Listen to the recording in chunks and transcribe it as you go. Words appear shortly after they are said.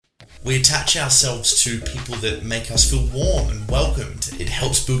We attach ourselves to people that make us feel warm and welcomed. It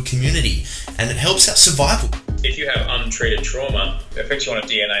helps build community and it helps our survival. If you have untreated trauma, it affects you on a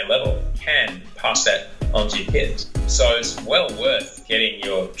DNA level, you can pass that on to your kids. So it's well worth getting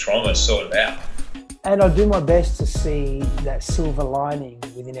your trauma sorted out. And I do my best to see that silver lining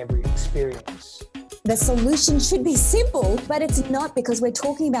within every experience. The solution should be simple, but it's not, because we're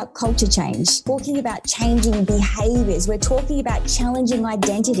talking about culture change, talking about changing behaviours, we're talking about challenging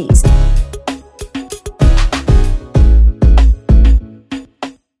identities.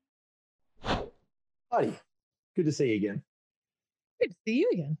 Heidi, good to see you again. Good to see you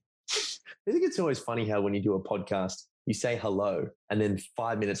again. I think it's always funny how when you do a podcast, you say hello, and then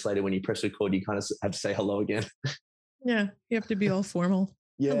 5 minutes later when you press record, you kind of have to say hello again. Yeah, you have to be all formal.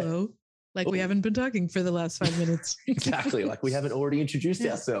 Yeah. Hello. Like we haven't been talking for the last 5 minutes. Exactly. Like we haven't already introduced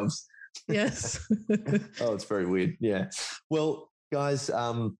ourselves. Yes. Oh, it's very weird. Yeah. Well, guys,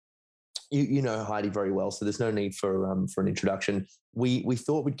 you know Heidi very well, so there's no need for an introduction. We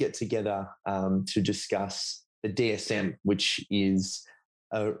thought we'd get together to discuss the DSM, which is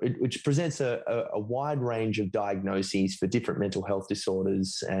which presents a wide range of diagnoses for different mental health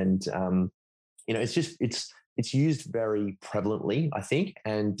disorders, and it's used very prevalently, I think,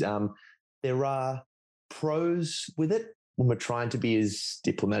 and there are pros with it when we're trying to be as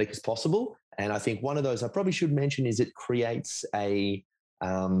diplomatic as possible. And I think one of those I probably should mention is it creates a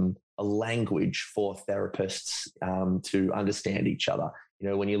language for therapists to understand each other. You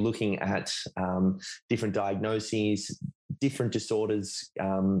know, when you're looking at different diagnoses, different disorders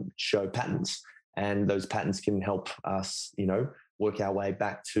show patterns, and those patterns can help us, work our way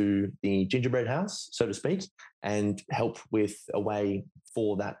back to the gingerbread house, so to speak, and help with a way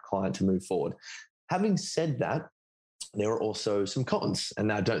for that client to move forward. Having said that, there are also some cons,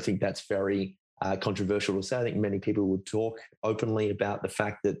 and I don't think that's very controversial to say. I think many people would talk openly about the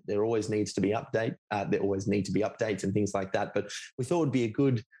fact that there always needs to be updates and things like that. But we thought it would be a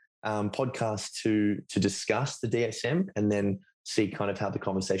good podcast to discuss the DSM and then see kind of how the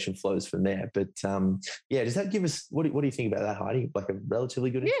conversation flows from there. But does that give us, what do you think about that, Heidi? Like a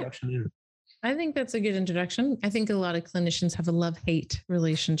relatively good introduction? I think that's a good introduction. I think a lot of clinicians have a love-hate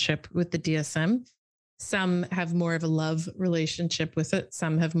relationship with the DSM. Some have more of a love relationship with it.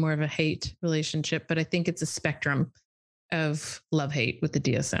 Some have more of a hate relationship, but I think it's a spectrum of love-hate with the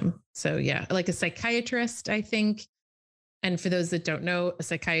DSM. So yeah, like a psychiatrist, I think. And for those that don't know, a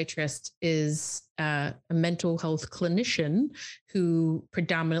psychiatrist is a mental health clinician who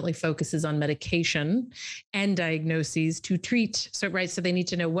predominantly focuses on medication and diagnoses to treat. So they need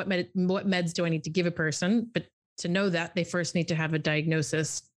to know what meds do I need to give a person, but to know that they first need to have a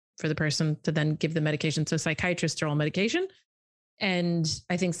diagnosis for the person to then give the medication. So psychiatrists are all medication. And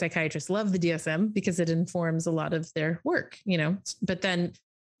I think psychiatrists love the DSM because it informs a lot of their work, But then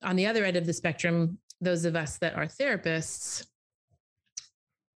on the other end of the spectrum, those of us that are therapists,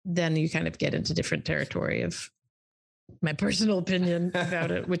 then you kind of get into different territory of my personal opinion about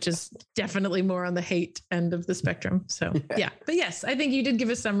it, which is definitely more on the hate end of the spectrum. So yeah. But yes, I think you did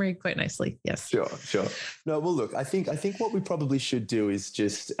give a summary quite nicely. Yes. Sure. No, well, look, I think what we probably should do is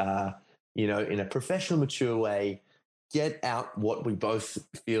just, in a professional, mature way, get out what we both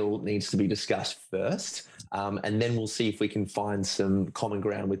feel needs to be discussed first. And then we'll see if we can find some common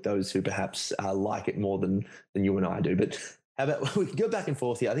ground with those who perhaps like it more than you and I do. But how about we can go back and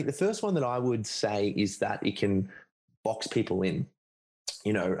forth here? I think the first one that I would say is that it can box people in.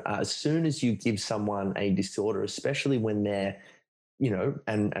 As soon as you give someone a disorder, especially when they're,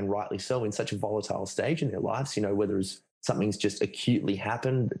 and rightly so, in such a volatile stage in their lives, whether something's just acutely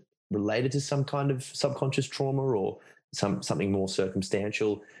happened related to some kind of subconscious trauma or something more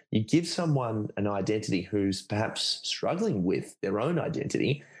circumstantial, you give someone an identity who's perhaps struggling with their own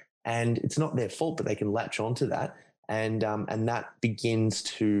identity, and it's not their fault, but they can latch onto that, and that begins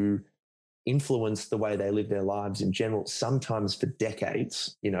to influence the way they live their lives in general, sometimes for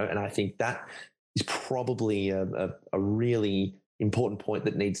decades, and I think that is probably a really important point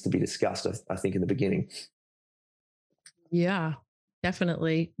that needs to be discussed, I think, in the beginning. Yeah,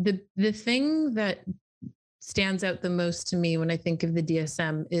 definitely. The thing that stands out the most to me when I think of the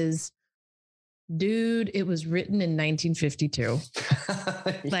DSM is, dude, it was written in 1952.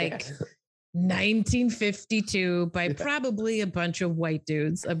 Like 1952 by probably a bunch of white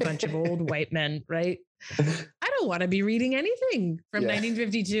dudes, a bunch of old white men, right? I don't want to be reading anything from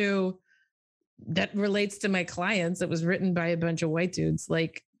 1952 that relates to my clients. It was written by a bunch of white dudes.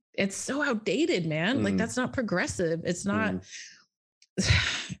 Like, it's so outdated, man. Like, that's not progressive. It's not.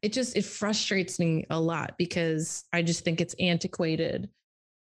 It frustrates me a lot because I just think it's antiquated.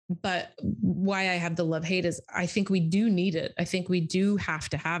 But why I have the love hate is I think we do need it. I think we do have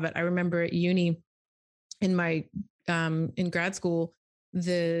to have it. I remember at uni in my, in grad school,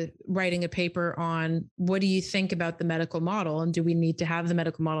 writing a paper on what do you think about the medical model? And do we need to have the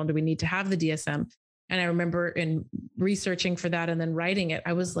medical model? And do we need to have the DSM? And I remember in researching for that and then writing it,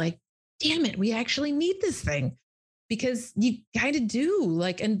 I was like, damn it, we actually need this thing. Because you kind of do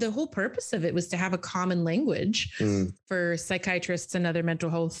like, and the whole purpose of it was to have a common language for psychiatrists and other mental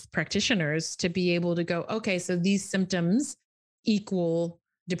health practitioners to be able to go, okay, so these symptoms equal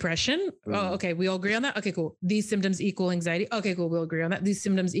depression. Oh, okay. We all agree on that. Okay, cool. These symptoms equal anxiety. Okay, cool. We'll agree on that. These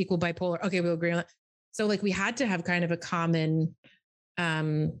symptoms equal bipolar. Okay, we'll agree on that. So like we had to have kind of a common,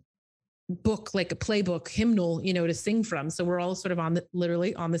 book, like a playbook hymnal, to sing from. So we're all sort of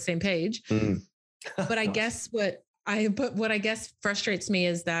literally on the same page. But I guess what I guess frustrates me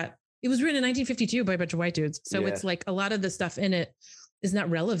is that it was written in 1952 by a bunch of white dudes. So it's like a lot of the stuff in it is not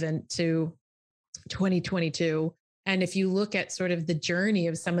relevant to 2022. And if you look at sort of the journey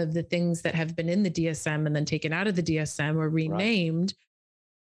of some of the things that have been in the DSM and then taken out of the DSM or renamed,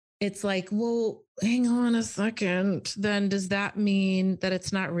 it's like, well, hang on a second. Then does that mean that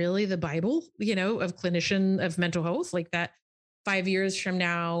it's not really the Bible, of clinician of mental health? Like that 5 years from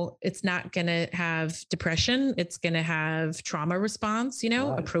now, it's not going to have depression. It's going to have trauma response,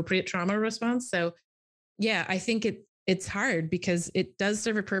 appropriate trauma response. So yeah, I think it's hard because it does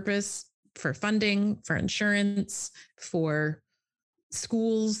serve a purpose for funding, for insurance, for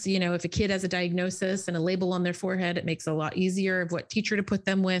schools. If a kid has a diagnosis and a label on their forehead, it makes it a lot easier of what teacher to put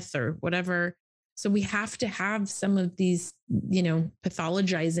them with or whatever. So we have to have some of these,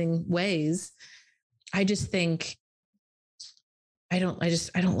 pathologizing ways. I just think I don't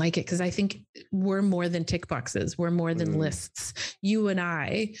like it because I think we're more than tick boxes. We're more than lists. You and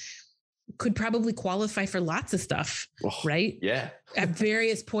I could probably qualify for lots of stuff, right? Yeah. At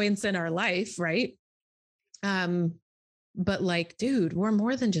various points in our life, right? But like, dude, we're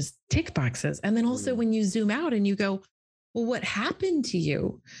more than just tick boxes. And then also when you zoom out and you go, well, what happened to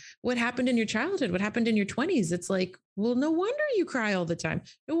you? What happened in your childhood? What happened in your 20s? It's like, well, no wonder you cry all the time.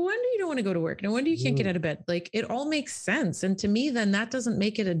 No wonder you don't want to go to work. No wonder you can't get out of bed. Like it all makes sense. And to me, then that doesn't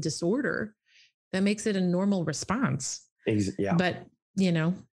make it a disorder. That makes it a normal response. Yeah. But,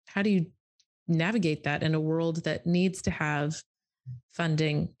 how do you navigate that in a world that needs to have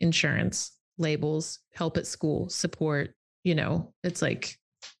funding, insurance, labels, help at school, support? It's like,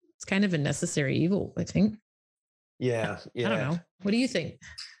 it's kind of a necessary evil, I think. Yeah. I don't know. What do you think?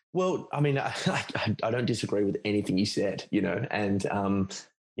 Well, I mean, I don't disagree with anything you said, and,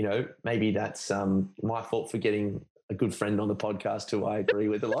 maybe that's my fault for getting a good friend on the podcast who I agree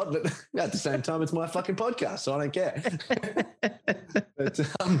with a lot, but at the same time, it's my fucking podcast, so I don't care. But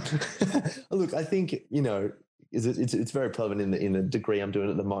look, I think, it's very prevalent in the degree I'm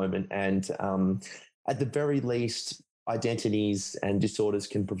doing at the moment. And at the very least, identities and disorders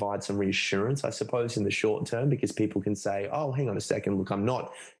can provide some reassurance, I suppose, in the short term, because people can say, oh, hang on a second, look, I'm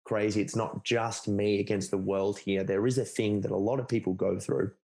not crazy. It's not just me against the world here. There is a thing that a lot of people go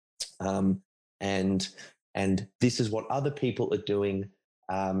through. And this is what other people are doing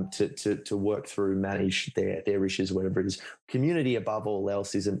to work through, manage their issues, whatever it is. Community, above all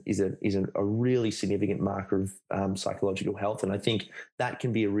else, is a really significant marker of psychological health. And I think that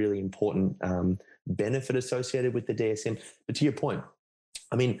can be a really important benefit associated with the DSM. But to your point,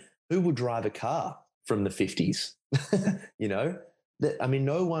 I mean, who would drive a car from the 50s?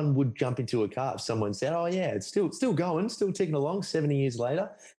 No one would jump into a car if someone said, oh yeah, it's still going, still ticking along 70 years later.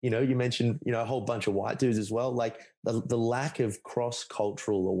 You mentioned, a whole bunch of white dudes as well. Like the lack of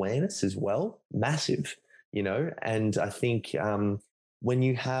cross-cultural awareness as well, massive, and I think when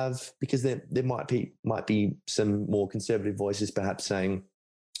you have, because there might be some more conservative voices perhaps saying,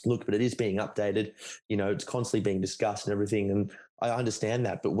 look, but it is being updated, it's constantly being discussed and everything. And I understand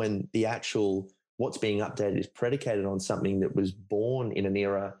that. But when the actual what's being updated is predicated on something that was born in an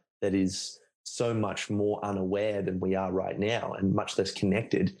era that is so much more unaware than we are right now and much less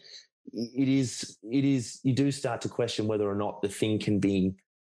connected, it is, you do start to question whether or not the thing can be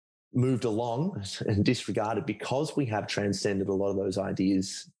moved along and disregarded because we have transcended a lot of those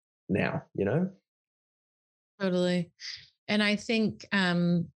ideas now, Totally. And I think,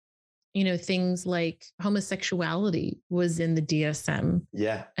 things like homosexuality was in the DSM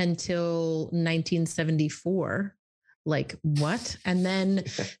until 1974. Like what? And then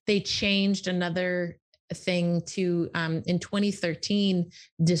they changed another thing to, in 2013,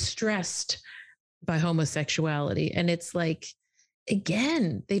 distressed by homosexuality. And it's like,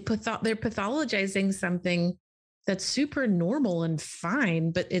 again, they're pathologizing something that's super normal and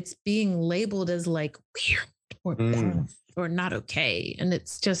fine, but it's being labeled as like weird or bad. or not okay. And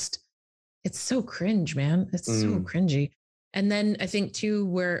it's so cringe, man. It's so cringy. And then I think too,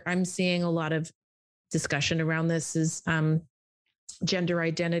 where I'm seeing a lot of discussion around this is gender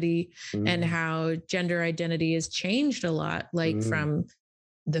identity and how gender identity has changed a lot, like from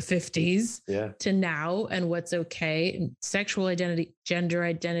the 50s to now, and what's okay. And sexual identity, gender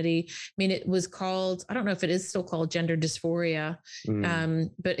identity. I mean, it was called, I don't know if it is still called gender dysphoria.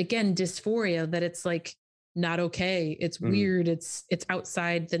 But again, dysphoria, that it's like not okay. It's weird. It's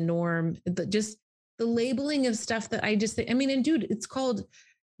outside the norm. But just the labeling of stuff that I just think, I mean, and dude, it's called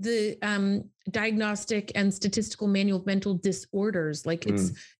the Diagnostic and Statistical Manual of Mental Disorders. Like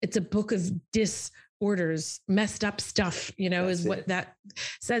it's a book of disorders, messed up stuff, you know, is what that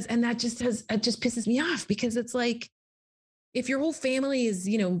says. And that just pisses me off, because it's like, if your whole family is,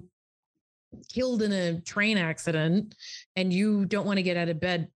 you know, killed in a train accident and you don't want to get out of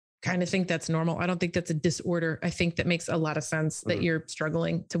bed, kind of think that's normal. I don't think that's a disorder. I think that makes a lot of sense that you're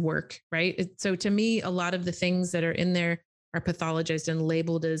struggling to work, right? So to me, a lot of the things that are in there are pathologized and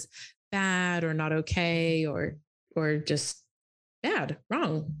labeled as bad or not okay, or just bad,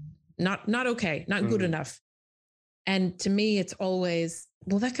 wrong, not okay, not good enough. And to me, it's always,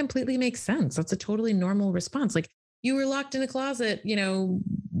 well, that completely makes sense. That's a totally normal response. Like, you were locked in a closet, you know,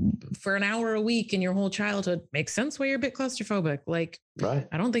 for an hour a week in your whole childhood. Makes sense why you're a bit claustrophobic. Like, right.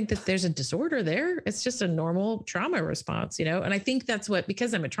 I don't think that there's a disorder there. It's just a normal trauma response, you know? And I think that's what,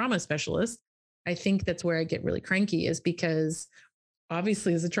 because I'm a trauma specialist, I think that's where I get really cranky, is because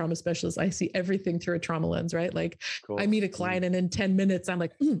obviously as a trauma specialist, I see everything through a trauma lens, right? Like, I meet a client and in 10 minutes, I'm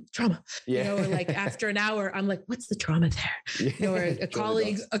like, trauma, you know, or like after an hour, I'm like, what's the trauma there? You know, or a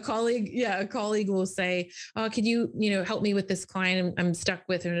colleague will say, oh, could you know, help me with this client I'm stuck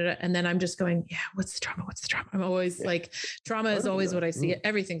with, and then I'm just going, yeah, what's the trauma? What's the trauma? I'm always like, trauma is always what I see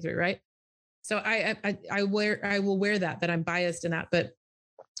everything through. Right. So I will wear that I'm biased in that, but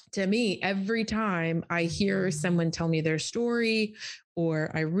to me, every time I hear someone tell me their story, or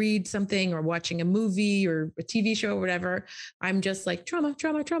I read something, or watching a movie or a TV show or whatever, I'm just like, trauma.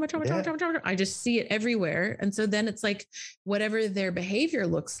 I just see it everywhere. And so then it's like, whatever their behavior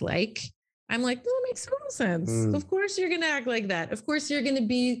looks like, I'm like, well, it makes total sense. Of course you're going to act like that. Of course you're going to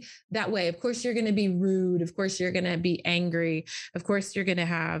be that way. Of course you're going to be rude. Of course you're going to be angry. Of course you're going to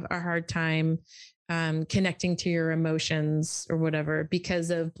have a hard time connecting to your emotions or whatever, because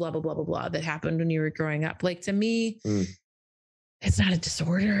of blah, blah, blah, blah, blah, that happened when you were growing up. Like, to me, it's not a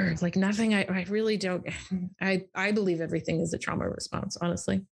disorder. Like, nothing. I really don't. I believe everything is a trauma response,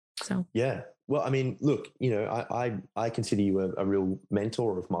 honestly. So, yeah. Well, I mean, look, you know, I consider you a real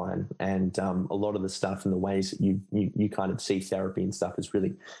mentor of mine, and a lot of the stuff and the ways that you kind of see therapy and stuff has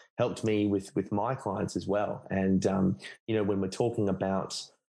really helped me with my clients as well. And, you know, when we're talking about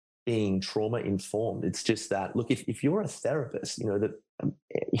being trauma informed, it's just that, look, if you're a therapist, you know, that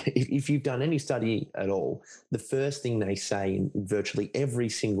if you've done any study at all, the first thing they say in virtually every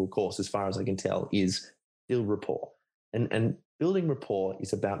single course, as far as I can tell, is build rapport. And building rapport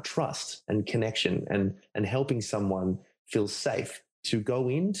is about trust and connection, and helping someone feel safe to go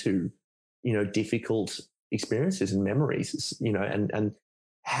into, you know, difficult experiences and memories, you know, and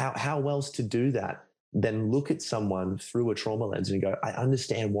how else to do that then look at someone through a trauma lens and go, I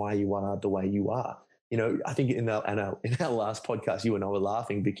understand why you are the way you are. You know, I think in our last podcast, you and I were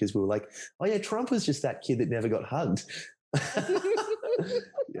laughing because we were like, oh yeah, Trump was just that kid that never got hugged. I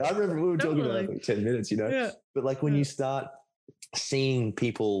remember we were talking about it for like 10 minutes, you know, but like when you start seeing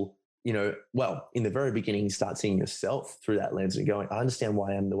people, you know, well, in the very beginning, you start seeing yourself through that lens and going, I understand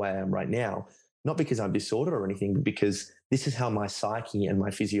why I am the way I am right now. Not because I'm disordered or anything, but because this is how my psyche and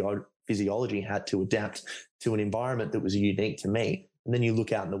my physiology had to adapt to an environment that was unique to me. And then you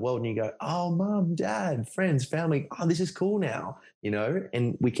look out in the world and you go, oh, mom, dad, friends, family, oh, this is cool now, you know,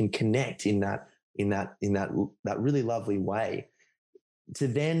 and we can connect in that really lovely way. To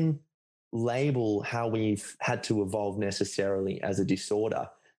then label how we've had to evolve necessarily as a disorder,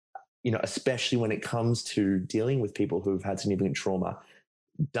 you know, especially when it comes to dealing with people who've had significant trauma,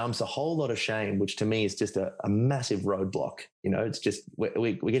 dumps a whole lot of shame, which to me is just a massive roadblock. You know, it's just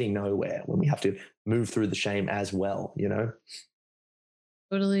we're getting nowhere when we have to move through the shame as well, you know?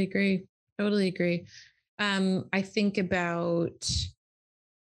 Totally agree. I think about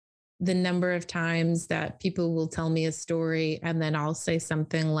the number of times that people will tell me a story and then I'll say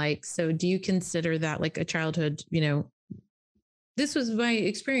something like, so do you consider that like a childhood, you know, this was my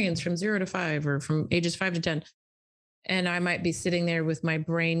experience from 0 to 5 or from ages 5 to 10. And I might be sitting there with my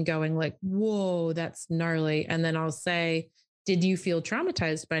brain going like, whoa, that's gnarly. And then I'll say, did you feel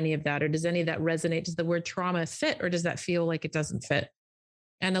traumatized by any of that? Or does any of that resonate? Does the word trauma fit? Or does that feel like it doesn't fit?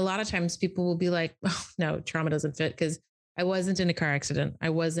 And a lot of times people will be like, oh, no, trauma doesn't fit because I wasn't in a car accident. I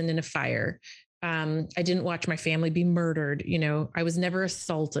wasn't in a fire. I didn't watch my family be murdered. You know, I was never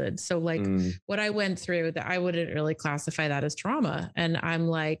assaulted. So like what I went through, that I wouldn't really classify that as trauma. And I'm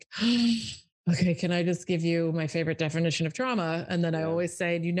like, okay, can I just give you my favorite definition of trauma? And then I always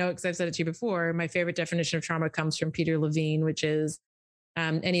say, you know, because I've said it to you before, my favorite definition of trauma comes from Peter Levine, which is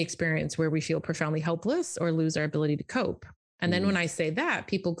any experience where we feel profoundly helpless or lose our ability to cope. And then when I say that,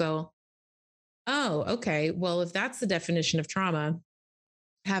 people go, oh, okay, well, if that's the definition of trauma,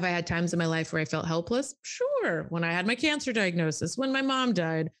 have I had times in my life where I felt helpless? Sure. When I had my cancer diagnosis, when my mom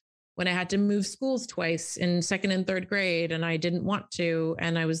died, when I had to move schools twice in second and third grade and I didn't want to,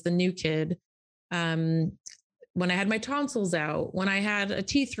 and I was the new kid. When I had my tonsils out, when I had a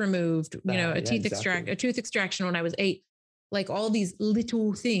teeth removed, you know, a tooth extraction when I was 8, like all these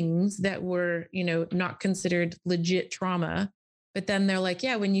little things that were, you know, not considered legit trauma. But then they're like,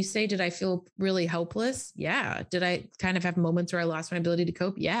 yeah, when you say, did I feel really helpless? Yeah. Did I kind of have moments where I lost my ability to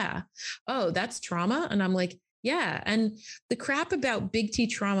cope? Yeah. Oh, that's trauma. And I'm like, yeah. And the crap about big T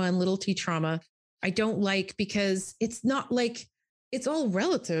trauma and little T trauma, I don't like, because it's not like, it's all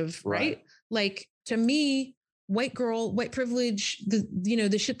relative, right? Like to me, white girl, white privilege,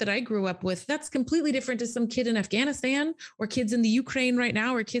 the shit that I grew up with, that's completely different to some kid in Afghanistan or kids in the Ukraine right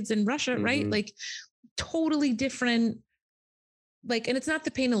now or kids in Russia, right? Like totally different. Like, and it's not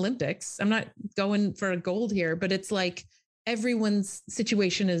the Pain Olympics. I'm not going for a gold here, but it's like everyone's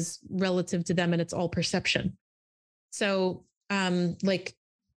situation is relative to them and it's all perception. So, like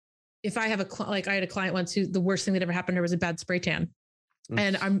if I have I had a client once who the worst thing that ever happened to her was a bad spray tan.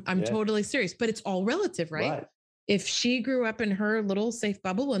 And I'm totally serious, but it's all relative, right? If she grew up in her little safe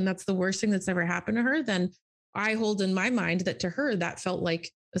bubble and that's the worst thing that's ever happened to her, then I hold in my mind that to her, that felt like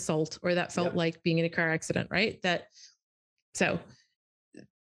assault or that felt like being in a car accident, right? So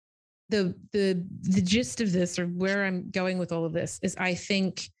the gist of this, or where I'm going with all of this, is I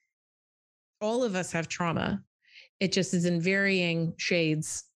think all of us have trauma. It just is in varying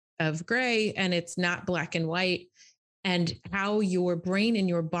shades of gray, and it's not black and white. And how your brain and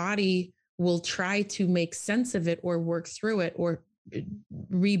your body will try to make sense of it or work through it or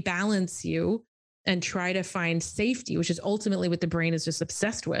rebalance you and try to find safety, which is ultimately what the brain is just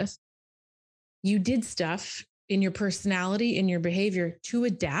obsessed with. You did stuff in your personality, in your behavior to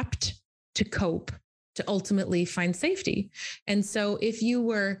adapt, to cope, to ultimately find safety. And so if you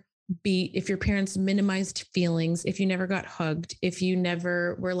were beat, if your parents minimized feelings, if you never got hugged, if you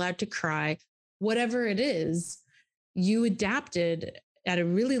never were allowed to cry, whatever it is, you adapted at a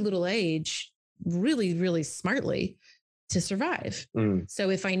really little age, really, really smartly to survive.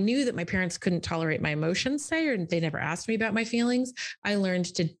 So if I knew that my parents couldn't tolerate my emotions, say, or they never asked me about my feelings, I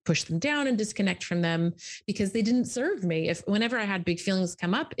learned to push them down and disconnect from them because they didn't serve me. Whenever I had big feelings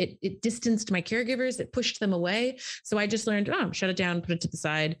come up, it distanced my caregivers, it pushed them away. So I just learned, shut it down, put it to the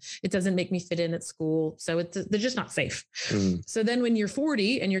side. It doesn't make me fit in at school. So they're just not safe. So then when you're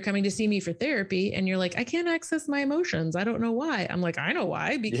 40 and you're coming to see me for therapy and you're like, I can't access my emotions, I don't know why. I'm like, I know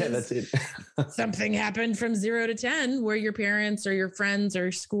why, because that's it. Something happened from 0 to 10 where your parents or your friends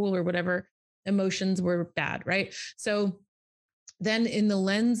or school or whatever emotions were bad, right? So then in the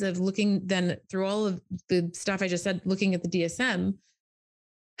lens of looking then through all of the stuff I just said, looking at the DSM,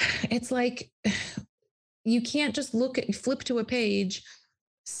 it's like, you can't just flip to a page,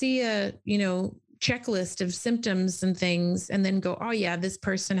 see a, checklist of symptoms and things, and then go, oh yeah, this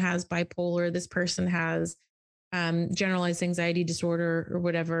person has bipolar, this person has generalized anxiety disorder or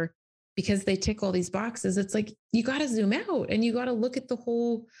whatever, because they tick all these boxes. It's like, you got to zoom out and you got to look at the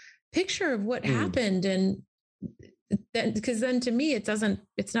whole picture of what happened. And then, because then to me,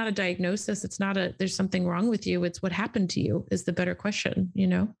 it's not a diagnosis. It's not there's something wrong with you. It's what happened to you is the better question,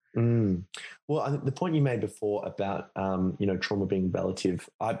 Well, the point you made before about, trauma being relative,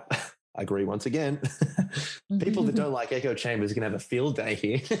 I agree once again. People that don't like echo chambers are going to have a field day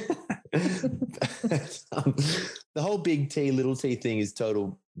here. The whole big T, little t thing is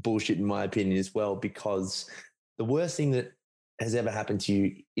total bullshit in my opinion as well, because the worst thing that has ever happened to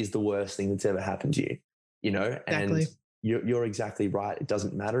you is the worst thing that's ever happened to you, Exactly. And you're exactly right. It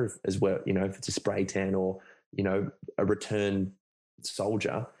doesn't matter if it's a spray tan or, a return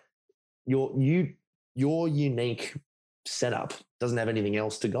soldier, your unique setup doesn't have anything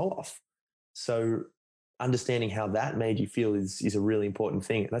else to go off. So understanding how that made you feel is a really important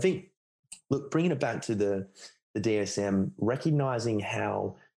thing. And I think, look, bringing it back to the DSM, recognizing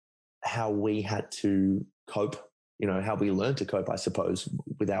how we had to cope, how we learned to cope, I suppose,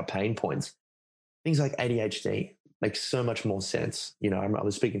 with our pain points. Things like ADHD make so much more sense. I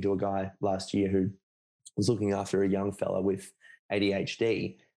was speaking to a guy last year who was looking after a young fella with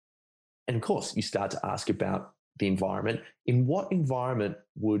ADHD. And of course, you start to ask about the environment. In what environment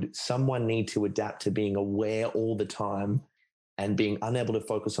would someone need to adapt to being aware all the time and being unable to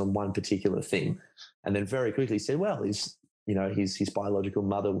focus on one particular thing? And then very quickly said, well, his biological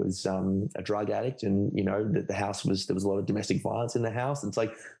mother was a drug addict, and the house there was a lot of domestic violence in the house. And it's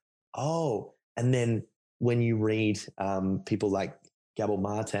like, oh, and then when you read people like Gabor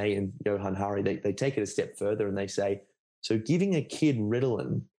Mate and Johan Hari, they take it a step further and they say, so giving a kid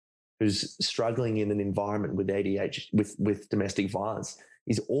Ritalin who's struggling in an environment with ADHD, with domestic violence,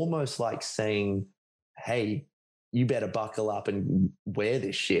 is almost like saying, hey, you better buckle up and wear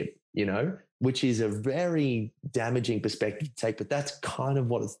this shit, which is a very damaging perspective to take, but that's kind of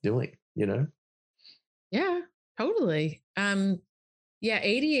what it's doing, Yeah, totally.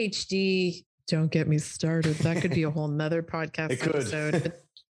 ADHD, don't get me started. That could be a whole nother podcast episode.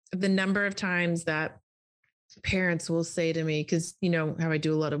 But the number of times that parents will say to me, because how I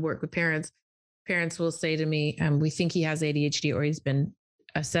do a lot of work with parents will say to me, we think he has ADHD, or he's been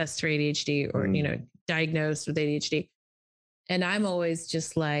assessed for ADHD, or, diagnosed with ADHD. And I'm always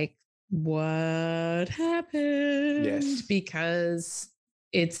just like, what happened? Yes. Because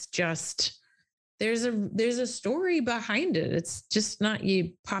it's just, there's a story behind it. It's just not,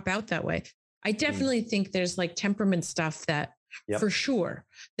 you pop out that way. I definitely think there's like temperament stuff that for sure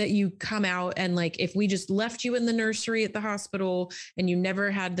that you come out, and like, if we just left you in the nursery at the hospital and you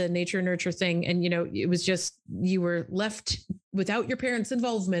never had the nature nurture thing, and it was just, you were left without your parents'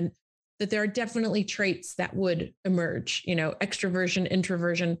 involvement, that there are definitely traits that would emerge, extroversion,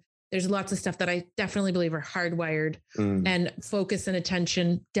 introversion. There's lots of stuff that I definitely believe are hardwired, and focus and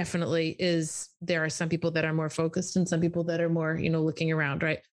attention definitely is, there are some people that are more focused and some people that are more, looking around.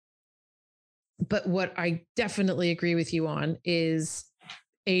 Right. But what I definitely agree with you on is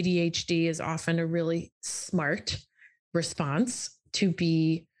ADHD is often a really smart response to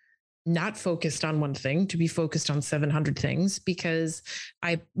be not focused on one thing, to be focused on 700 things, because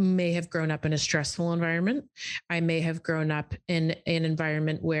I may have grown up in a stressful environment. I may have grown up in an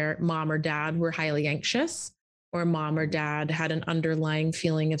environment where mom or dad were highly anxious, or mom or dad had an underlying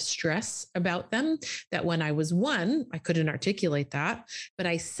feeling of stress about them, that when I was one, I couldn't articulate that, but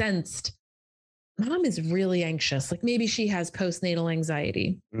I sensed mom is really anxious. Like maybe she has postnatal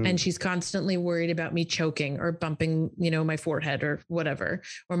anxiety and she's constantly worried about me choking or bumping, my forehead or whatever,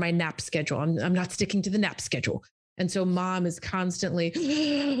 or my nap schedule. I'm not sticking to the nap schedule. And so mom is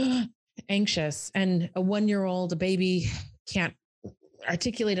constantly anxious, and a 1-year-old, a baby, can't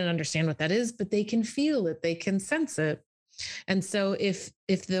articulate and understand what that is, but they can feel it. They can sense it. And so if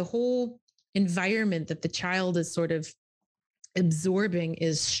the whole environment that the child is sort of absorbing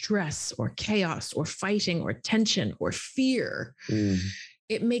is stress or chaos or fighting or tension or fear,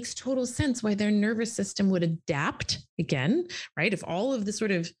 it makes total sense why their nervous system would adapt again, right? If all of the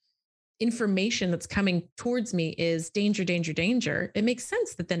sort of information that's coming towards me is danger, danger, danger, it makes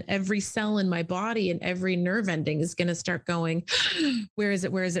sense that then every cell in my body and every nerve ending is going to start going, where is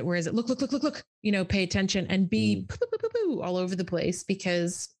it? Where is it? Where is it? Look, pay attention, and be all over the place,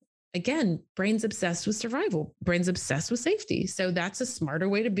 because again, brain's obsessed with survival, brain's obsessed with safety. So that's a smarter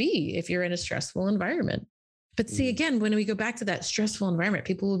way to be if you're in a stressful environment. But see, again, when we go back to that stressful environment,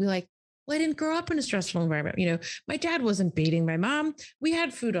 people will be like, well, I didn't grow up in a stressful environment. My dad wasn't beating my mom. We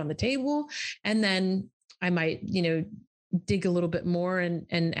had food on the table. And then I might, dig a little bit more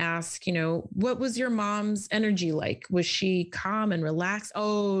and ask, what was your mom's energy like? Was she calm and relaxed?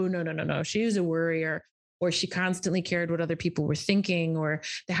 Oh, no. She was a worrier. Or she constantly cared what other people were thinking, or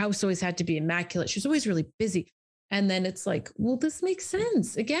the house always had to be immaculate. She was always really busy. And then it's like, well, this makes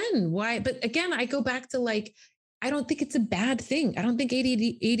sense. Again, why? But again, I go back to like, I don't think it's a bad thing. I don't think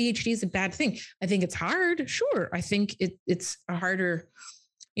ADHD is a bad thing. I think it's hard. Sure. I think it's a harder,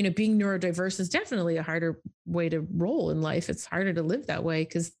 being neurodiverse is definitely a harder way to roll in life. It's harder to live that way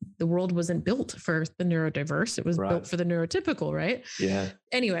because the world wasn't built for the neurodiverse. It was built for the neurotypical, right? Yeah.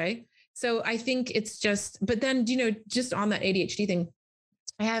 Anyway. So I think it's just, but then, just on that ADHD thing,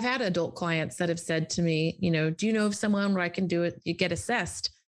 I have had adult clients that have said to me, do you know of someone where I can do it? You get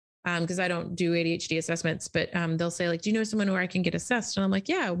assessed. Because I don't do ADHD assessments, but they'll say like, do you know someone where I can get assessed? And I'm like,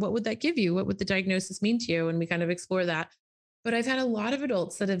 yeah, what would that give you? What would the diagnosis mean to you? And we kind of explore that. But I've had a lot of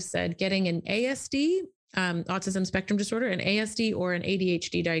adults that have said getting an ASD, autism spectrum disorder, an ASD or an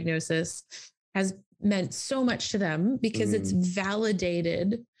ADHD diagnosis has meant so much to them because it's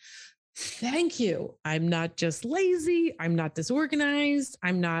validated. Thank you. I'm not just lazy. I'm not disorganized.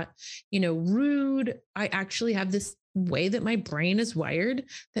 I'm not, rude. I actually have this way that my brain is wired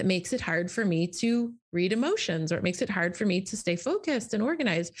that makes it hard for me to read emotions, or it makes it hard for me to stay focused and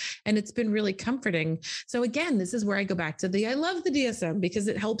organized. And it's been really comforting. So again, this is where I go back to I love the DSM because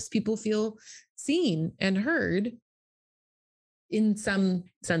it helps people feel seen and heard in some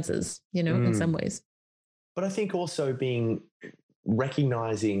senses, in some ways. But I think also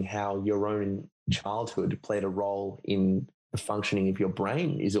recognizing how your own childhood played a role in the functioning of your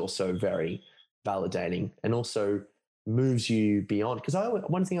brain is also very validating, and also moves you beyond. Because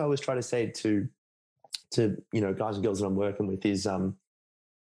one thing I always try to say to guys and girls that I'm working with is,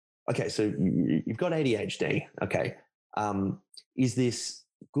 okay, so you've got ADHD. Okay, is this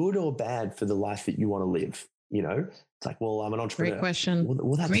good or bad for the life that you want to live? It's like, well, I'm an entrepreneur. Great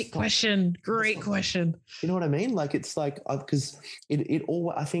question. Great question. You know what I mean? Like, it's like, because it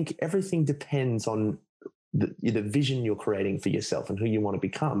all, I think everything depends on the vision you're creating for yourself and who you want to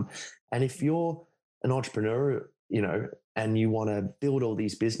become. And if you're an entrepreneur, and you want to build all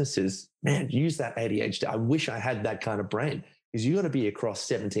these businesses, man, use that ADHD. I wish I had that kind of brain, because you got to be across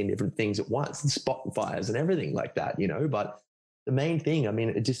 17 different things at once and spot fires and everything like that, but the main thing, I mean,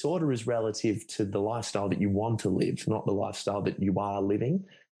 a disorder is relative to the lifestyle that you want to live, not the lifestyle that you are living.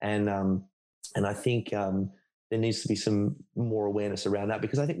 And I think there needs to be some more awareness around that,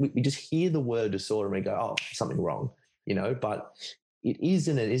 because I think we just hear the word disorder and we go, oh, something wrong, but it is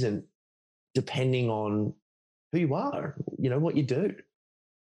and it isn't, depending on who you are, what you do.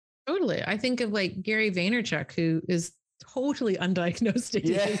 Totally. I think of like Gary Vaynerchuk, who is totally undiagnosed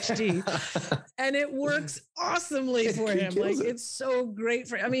ADHD, and it works awesomely for him. Like, it's so great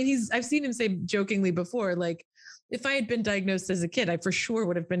for, I've seen him say jokingly before, like, if I had been diagnosed as a kid, I for sure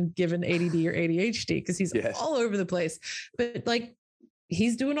would have been given ADD or ADHD, because he's all over the place, but like,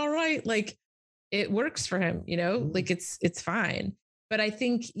 he's doing all right. Like, it works for him, like it's fine. But I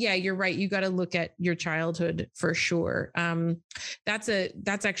think, yeah, you're right. You got to look at your childhood for sure. That's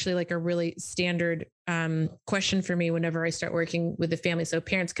actually like a really standard question for me whenever I start working with a family. So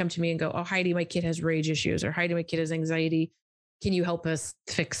parents come to me and go, oh, Heidi, my kid has rage issues, or Heidi, my kid has anxiety. Can you help us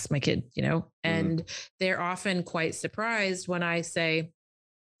fix my kid? And they're often quite surprised when I say,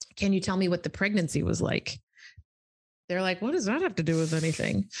 can you tell me what the pregnancy was like? They're like, what does that have to do with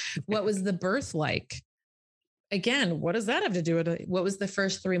anything? What was the birth like? Again, what does that have to do with it? What was the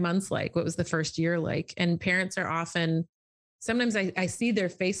first 3 months like? What was the first year like? And parents are often, sometimes I see their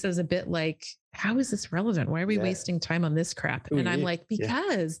faces a bit like, how is this relevant? Why are we wasting time on this crap? And I'm like,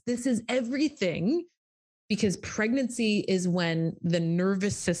 because this is everything. Because pregnancy is when the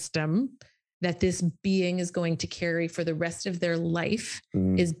nervous system that this being is going to carry for the rest of their life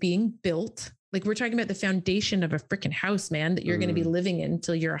is being built. Like, we're talking about the foundation of a freaking house, man, that you're going to be living in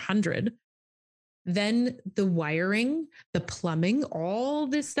until you're 100. Then the wiring, the plumbing, all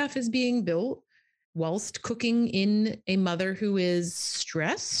this stuff is being built whilst cooking in a mother who is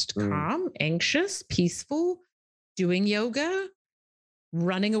stressed, calm, anxious, peaceful, doing yoga,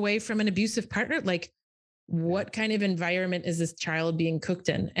 running away from an abusive partner. Like, what kind of environment is this child being cooked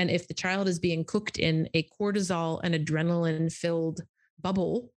in? And if the child is being cooked in a cortisol and adrenaline filled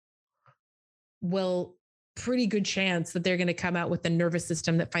bubble, well, pretty good chance that they're going to come out with a nervous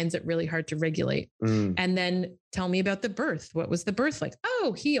system that finds it really hard to regulate. And then tell me about the birth. What was the birth like?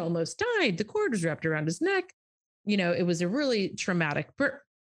 Oh, he almost died. The cord was wrapped around his neck. It was a really traumatic birth.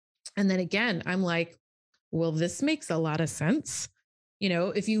 And then again, I'm like, well, this makes a lot of sense.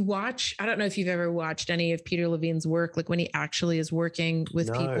 If you watch, I don't know if you've ever watched any of Peter Levine's work, like when he actually is working with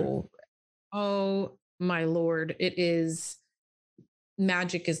people. Oh my Lord. It is,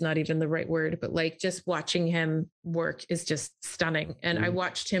 magic is not even the right word, but like just watching him work is just stunning. And I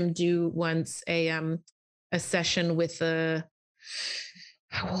watched him do once a session with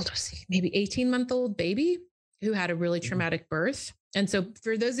how old was he? Maybe 18-month-old baby who had a really traumatic birth. And so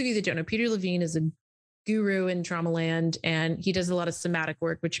for those of you that don't know, Peter Levine is a guru in trauma land, and he does a lot of somatic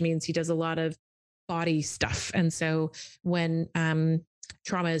work, which means he does a lot of body stuff. And so when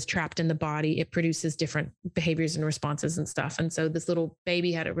trauma is trapped in the body, it produces different behaviors and responses and stuff. And so this little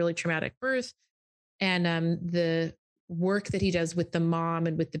baby had a really traumatic birth, and the work that he does with the mom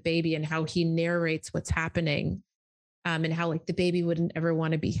and with the baby, and how he narrates what's happening, and how like the baby wouldn't ever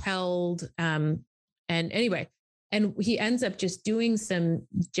want to be held. And anyway, and he ends up just doing some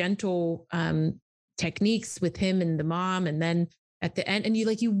gentle techniques with him and the mom. And then at the end, and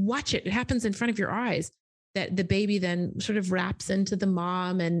you watch it, it happens in front of your eyes, that the baby then sort of wraps into the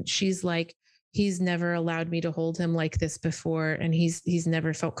mom, and she's like, he's never allowed me to hold him like this before. And he's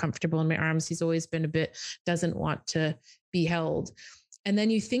never felt comfortable in my arms. He's always been doesn't want to be held. And then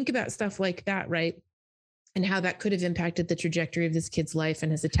you think about stuff like that, right? And how that could have impacted the trajectory of this kid's life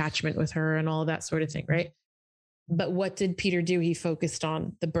and his attachment with her and all that sort of thing, right? But what did Peter do? He focused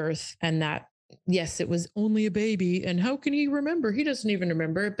on the birth and that, yes, it was only a baby. And how can he remember? He doesn't even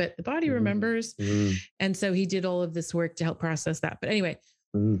remember, but the body remembers. And so he did all of this work to help process that. But anyway,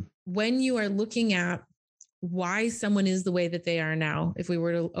 when you are looking at why someone is the way that they are now, if we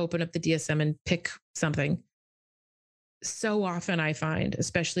were to open up the DSM and pick something, so often I find,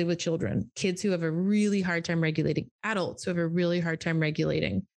 especially with children, kids who have a really hard time regulating, adults who have a really hard time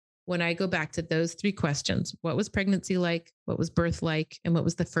regulating. When I go back to those three questions, what was pregnancy like? What was birth like? And what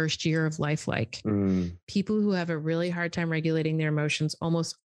was the first year of life like? People who have a really hard time regulating their emotions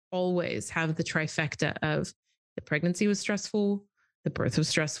almost always have the trifecta of the pregnancy was stressful, the birth was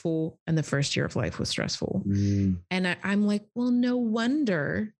stressful, and the first year of life was stressful. And I'm like, well, no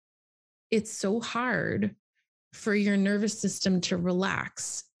wonder it's so hard for your nervous system to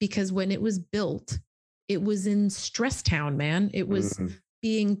relax, because when it was built, it was in stress town, man. It was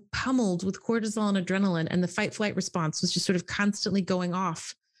being pummeled with cortisol and adrenaline, and the fight flight response was just sort of constantly going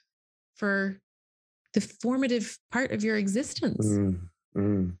off for the formative part of your existence.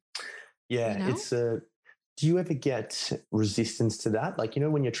 Yeah, you know? It's do you ever get resistance to that? Like, you know,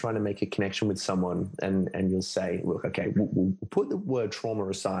 when you're trying to make a connection with someone and you'll say, look, okay, we'll put the word trauma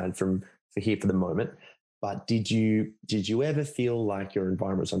aside for here for the moment. But did you ever feel like your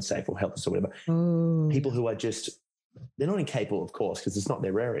environment was unsafe or helpless or whatever? People who are just, they're not incapable, of course, because it's not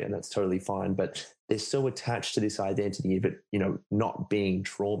their area, and that's totally fine. But they're so attached to this identity of it, you know, not being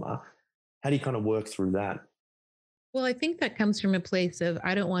trauma. How do you kind of work through that? Well, I think that comes from a place of,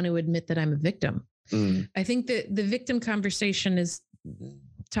 I don't want to admit that I'm a victim. I think that the victim conversation is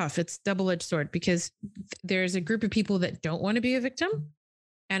tough. It's double-edged sword, because there's a group of people that don't want to be a victim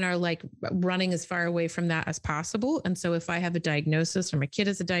and are like running as far away from that as possible. And so if I have a diagnosis, or my kid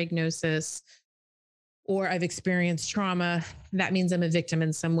has a diagnosis, or I've experienced trauma, that means I'm a victim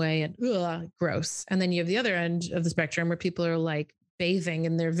in some way, and gross. And then you have the other end of the spectrum where people are like bathing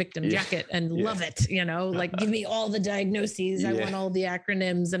in their victim jacket and love it, you know, like give me all the diagnoses. I want all the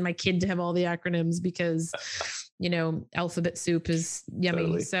acronyms, and my kid to have all the acronyms because, you know, alphabet soup is yummy.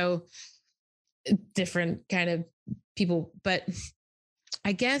 Totally. So different kind of people, but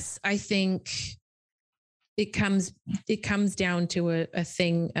I guess I think it comes down to a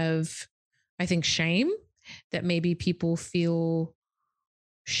thing of, I think, shame, that maybe people feel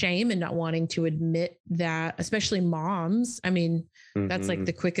shame and not wanting to admit that, especially moms. I mean, that's like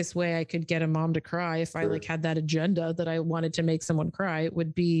the quickest way I could get a mom to cry if I like had that agenda that I wanted to make someone cry. It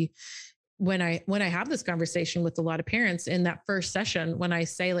would be when I have this conversation with a lot of parents in that first session, when I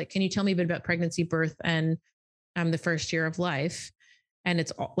say, like, can you tell me a bit about pregnancy, birth, and the first year of life? And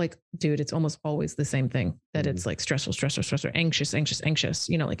it's all, like, dude, it's almost always the same thing, that it's like stressful, anxious,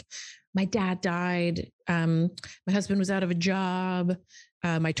 you know, like my dad died. My husband was out of a job.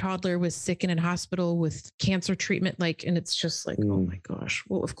 My toddler was sick and in hospital with cancer treatment. Like, and it's just like, oh my gosh.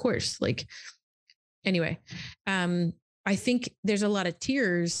 Well, of course, like, anyway, I think there's a lot of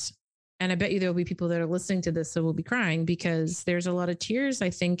tears, and I bet you there'll be people that are listening to this that will be crying, because there's a lot of tears, I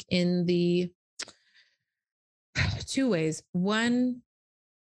think, in the two ways. One,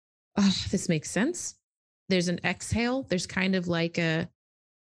 this makes sense. There's an exhale. There's kind of like a,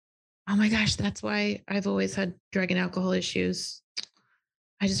 oh my gosh, that's why I've always had drug and alcohol issues.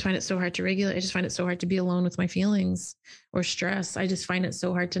 I just find it so hard to regulate. I just find it so hard to be alone with my feelings, or stress. I just find it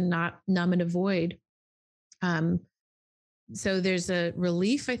so hard to not numb and avoid. So there's a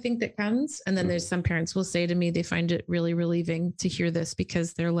relief, I think, that comes. And then there's some parents will say to me, they find it really relieving to hear this,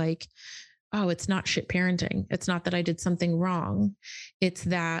 because they're like, oh, it's not shit parenting. It's not that I did something wrong. It's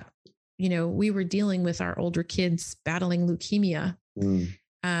that, you know, we were dealing with our older kids battling leukemia.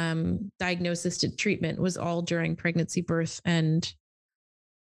 Diagnosis to treatment was all during pregnancy, birth, and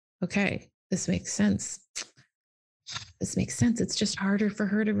okay, this makes sense. This makes sense. It's just harder for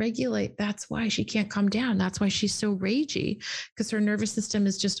her to regulate. That's why she can't calm down. That's why she's so ragey, because her nervous system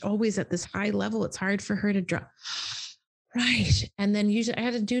is just always at this high level. It's hard for her to drop. Right. And then usually I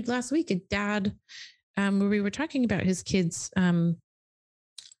had a dude last week, a dad, where we were talking about his kid's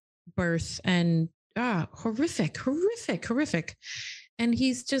birth, and horrific. And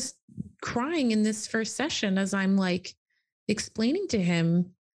he's just crying in this first session as I'm like explaining to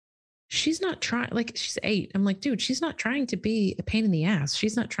him, she's not trying, like, she's 8. I'm like, dude, she's not trying to be a pain in the ass.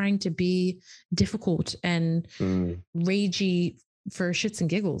 She's not trying to be difficult and ragey for shits and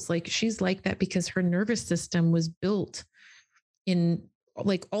giggles. Like, she's like that because her nervous system was built in,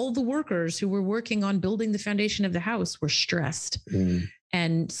 like, all the workers who were working on building the foundation of the house were stressed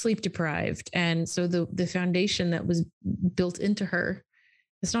and sleep deprived. And so the foundation that was built into her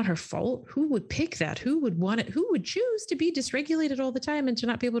It's not her fault. Who would pick that? Who would want it? Who would choose to be dysregulated all the time and to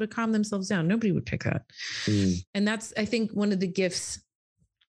not be able to calm themselves down? Nobody would pick that. And that's, I think, one of the gifts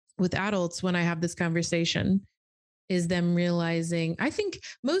with adults when I have this conversation is them realizing, I think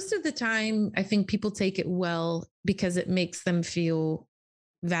most of the time, I think people take it well because it makes them feel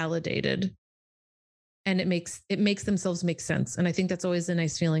validated and it makes themselves make sense. And I think that's always a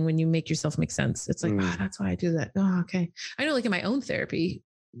nice feeling when you make yourself make sense. It's like, oh, that's why I do that. Oh, okay. I know, like in my own therapy,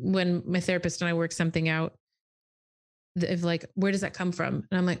 when my therapist and I work something out, if like, where does that come from?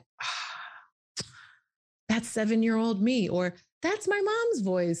 And I'm like, that's 7-year-old me, or that's my mom's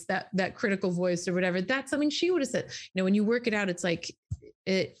voice, that critical voice or whatever. That's something she would have said. When you work it out, it's like,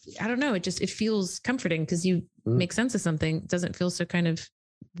 I don't know. It feels comforting because you make sense of something. It doesn't feel so kind of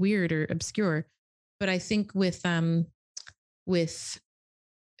weird or obscure. But I think with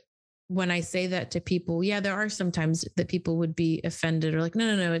when I say that to people, yeah, there are some times that people would be offended or like,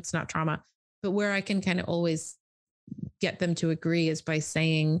 no, it's not trauma. But where I can kind of always get them to agree is by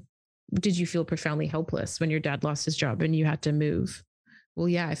saying, did you feel profoundly helpless when your dad lost his job and you had to move? Well,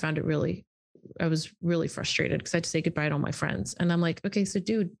 yeah, I was really frustrated because I had to say goodbye to all my friends. And I'm like, okay, so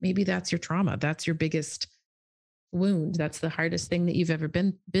dude, maybe that's your trauma. That's your biggest wound. That's the hardest thing that you've ever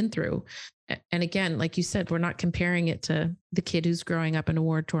been through. And again, like you said, we're not comparing it to the kid who's growing up in a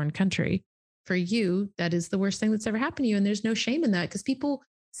war-torn country. For you, that is the worst thing that's ever happened to you. And there's no shame in that because people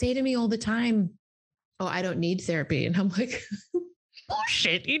say to me all the time, oh, I don't need therapy. And I'm like,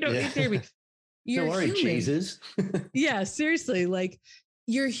 bullshit. You don't need therapy. You're don't worry, human. Jesus. Yeah, seriously. Like,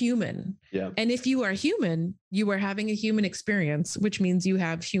 you're human. Yeah. And if you are human, you are having a human experience, which means you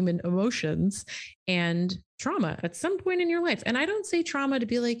have human emotions and trauma at some point in your life. And I don't say trauma to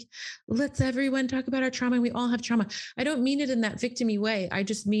be like, let's everyone talk about our trauma. We all have trauma. I don't mean it in that victim-y way. I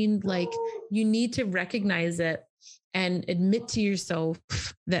just mean like, you need to recognize it and admit to yourself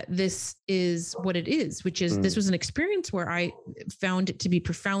that this is what it is, which is this was an experience where I found it to be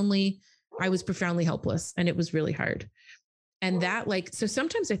I was profoundly helpless and it was really hard. And that so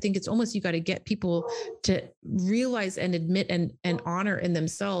sometimes I think it's almost, you got to get people to realize and admit and honor in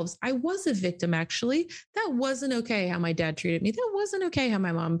themselves. I was a victim, actually. That wasn't okay how my dad treated me. That wasn't okay how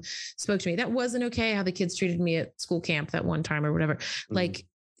my mom spoke to me. That wasn't okay how the kids treated me at school camp that one time or whatever. Like,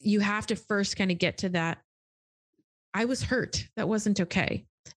 you have to first kind of get to that. I was hurt. That wasn't okay.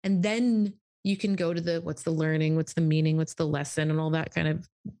 And then you can go to what's the learning, what's the meaning, what's the lesson, and all that kind of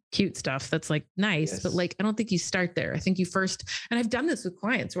cute stuff. That's like nice. Yes. But like, I don't think you start there. I think you first, and I've done this with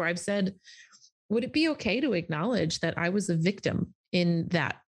clients where I've said, would it be okay to acknowledge that I was a victim in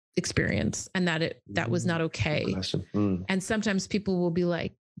that experience and that was not okay? And sometimes people will be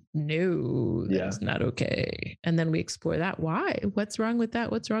like, no, that's not okay. And then we explore that. Why? What's wrong with that?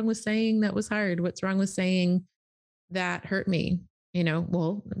 What's wrong with saying that was hard? What's wrong with saying that hurt me?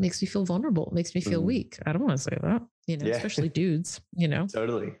 Well, it makes me feel vulnerable. It makes me feel weak. I don't want to say that, especially dudes,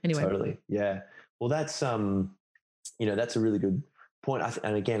 Totally. Anyway. Totally. Yeah. Well, that's, that's a really good point.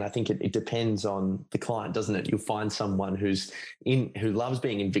 And again, I think it depends on the client, doesn't it? You'll find someone who loves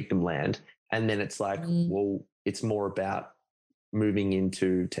being in victim land. And then it's like, well, it's more about moving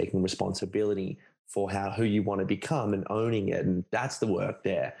into taking responsibility for who you want to become and owning it. And that's the work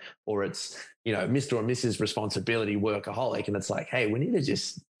there. Or it's, Mr. or Mrs. Responsibility workaholic. And it's like, hey, we need to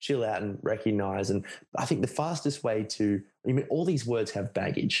just chill out and recognize. And I think the fastest way all these words have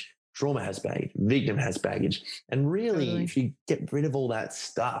baggage. Trauma has baggage, victim has baggage. And really, if you get rid of all that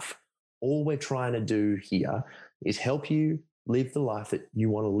stuff, all we're trying to do here is help you live the life that you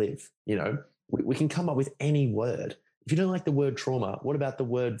want to live. We can come up with any word. If you don't like the word trauma, what about the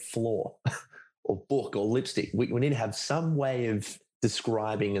word flaw? Or book or lipstick? We need to have some way of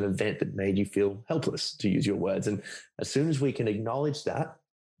describing an event that made you feel helpless, to use your words. And as soon as we can acknowledge that,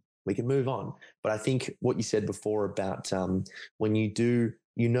 we can move on. But I think what you said before about when you do,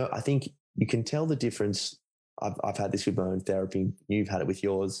 I think you can tell the difference. I've had this with my own therapy. You've had it with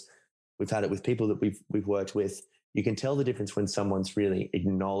yours. We've had it with people that we've worked with. You can tell the difference when someone's really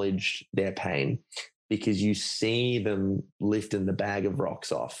acknowledged their pain because you see them lifting the bag of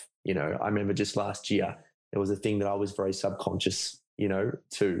rocks off. I remember just last year, there was a thing that I was very subconscious,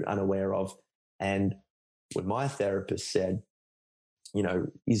 to unaware of. And when my therapist said,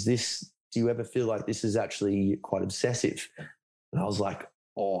 do you ever feel like this is actually quite obsessive? And I was like,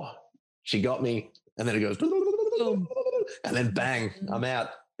 oh, she got me. And then it goes, and then bang, I'm out.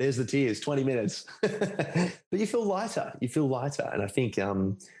 There's the tears, 20 minutes. But you feel lighter. And I think,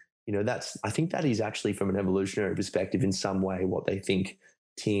 I think that is actually from an evolutionary perspective in some way what they think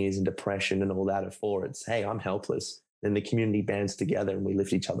tears and depression and all that are for. It's, hey, I'm helpless. Then the community bands together and we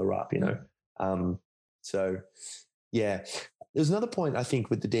lift each other up, So Yeah. There's another point I think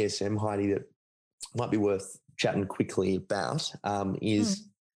with the DSM, Heidi, that might be worth chatting quickly about is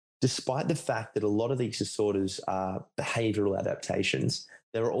despite the fact that a lot of these disorders are behavioral adaptations,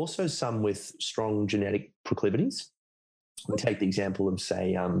 there are also some with strong genetic proclivities. We take the example of,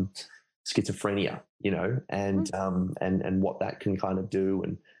 say, schizophrenia, and what that can kind of do,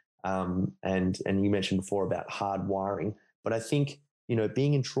 and you mentioned before about hard wiring. But I think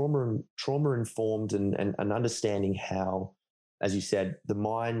being in trauma informed and understanding how, as you said,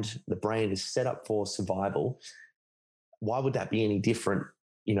 the brain is set up for survival. Why would that be any different?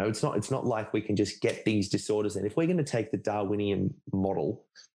 It's not like we can just get these disorders. And if we're going to take the Darwinian model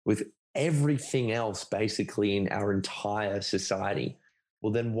with everything else basically in our entire society,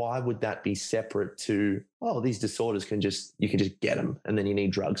 well, then why would that be separate to, these disorders you can just get them and then you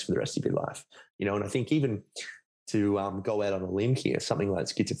need drugs for the rest of your life? And I think even to go out on a limb here, something like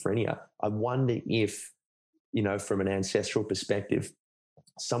schizophrenia, I wonder if, from an ancestral perspective,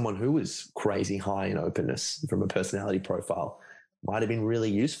 someone who was crazy high in openness from a personality profile might have been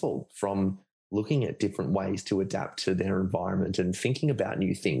really useful from looking at different ways to adapt to their environment and thinking about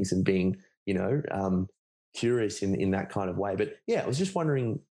new things and being, curious in that kind of way. But yeah, I was just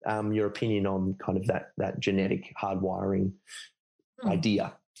wondering your opinion on kind of that genetic hardwiring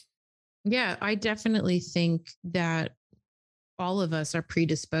idea. Yeah, I definitely think that all of us are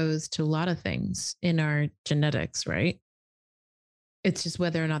predisposed to a lot of things in our genetics, right? It's just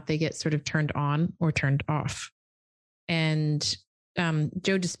whether or not they get sort of turned on or turned off. And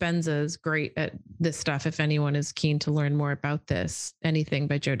Joe Dispenza is great at this stuff. If anyone is keen to learn more about this, anything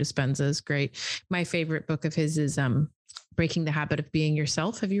by Joe Dispenza is great. My favorite book of his is Breaking the Habit of Being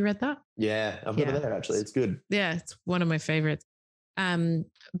Yourself. Have you read that? Yeah, I've read that actually. It's good. Yeah, it's one of my favorites.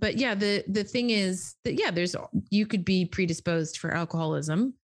 But yeah, the thing is that, you could be predisposed for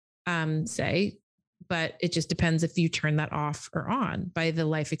alcoholism, say, but it just depends if you turn that off or on by the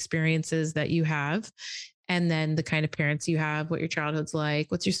life experiences that you have. And then the kind of parents you have, what your childhood's like,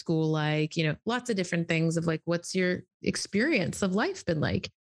 what's your school like, lots of different things of like, what's your experience of life been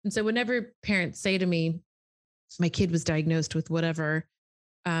like? And so whenever parents say to me, my kid was diagnosed with whatever,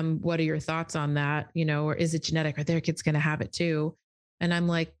 what are your thoughts on that? Or is it genetic? Are their kids going to have it too? And I'm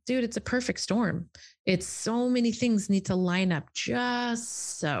like, dude, it's a perfect storm. It's so many things need to line up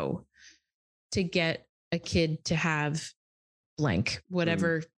just so to get a kid to have blank,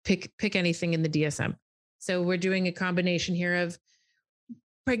 whatever, pick anything in the DSM. So we're doing a combination here of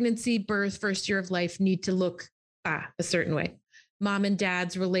pregnancy, birth, first year of life need to look a certain way. Mom and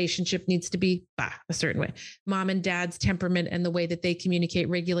dad's relationship needs to be a certain way. Mom and dad's temperament and the way that they communicate,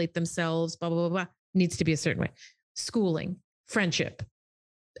 regulate themselves, blah, blah, blah, blah, needs to be a certain way. Schooling, friendship,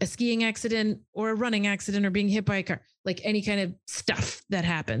 a skiing accident or a running accident or being hit by a car, like any kind of stuff that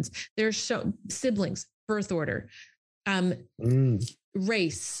happens. There's siblings, birth order,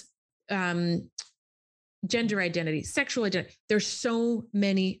 race, gender identity, sexual identity. There's so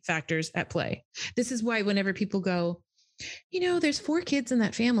many factors at play. This is why whenever people go, there's 4 kids in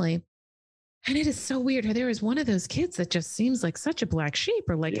that family. And it is so weird how there is one of those kids that just seems like such a black sheep,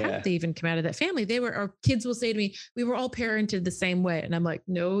 or like, how did they even come out of that family? Our kids will say to me, we were all parented the same way. And I'm like,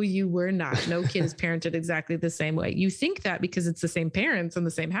 no, you were not. No kid is parented exactly the same way. You think that because it's the same parents in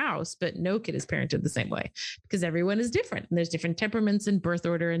the same house, but no kid is parented the same way because everyone is different. And there's different temperaments and birth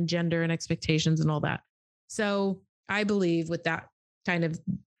order and gender and expectations and all that. So I believe with that kind of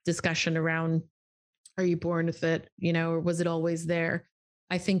discussion around, are you born with it, or was it always there?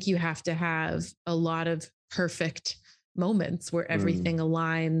 I think you have to have a lot of perfect moments where everything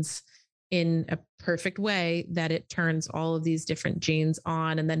aligns in a perfect way that it turns all of these different genes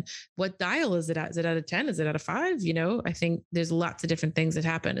on. And then what dial is it at? Is it at a 10? Is it at a 5? I think there's lots of different things that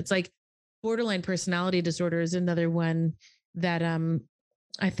happen. It's like borderline personality disorder is another one that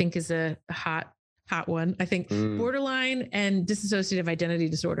I think is a hot one. I think borderline and dissociative identity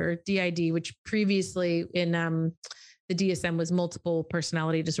disorder, DID, which previously in the DSM was multiple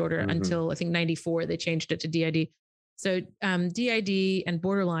personality disorder until I think 94, they changed it to DID. So DID and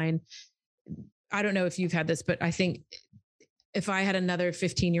borderline, I don't know if you've had this, but I think if I had another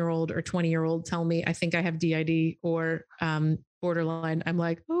 15-year-old or 20-year-old tell me, I think I have DID or borderline, I'm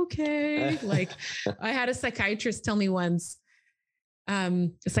like, okay. Like I had a psychiatrist tell me once,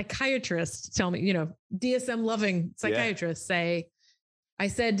 DSM loving psychiatrist say, I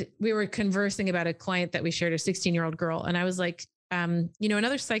said, we were conversing about a client that we shared, a 16-year-old girl. And I was like,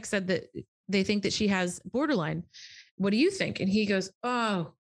 another psych said that they think that she has borderline. What do you think? And he goes,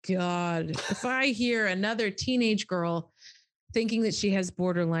 oh God, if I hear another teenage girl thinking that she has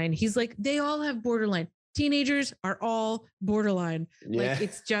borderline, he's like, they all have borderline. teenagers are all borderline. Yeah. Like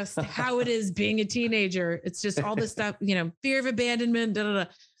it's just how it is being a teenager. It's just all this stuff, fear of abandonment,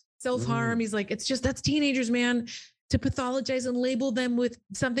 self-harm. He's like, it's just, that's teenagers, man. To pathologize and label them with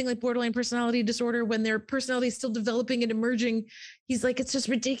something like borderline personality disorder when their personality is still developing and emerging. He's like, it's just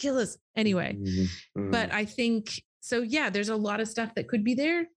ridiculous. Anyway, but I think, so yeah, there's a lot of stuff that could be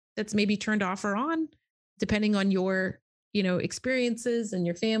there that's maybe turned off or on, depending on your, experiences and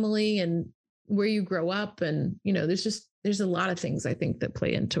your family and where you grow up. And, there's a lot of things I think that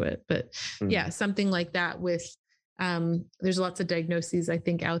play into it, but yeah, something like that with, there's lots of diagnoses I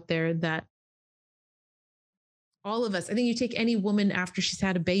think out there that all of us, I think you take any woman after she's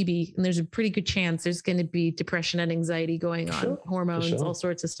had a baby and there's a pretty good chance there's going to be depression and anxiety going on, hormones, all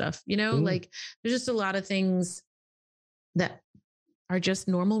sorts of stuff, like there's just a lot of things that are just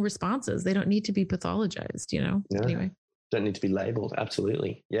normal responses. They don't need to be pathologized, Anyway. Don't need to be labeled.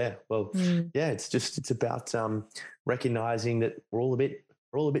 Absolutely. Yeah. Well, yeah, it's about recognizing that we're all a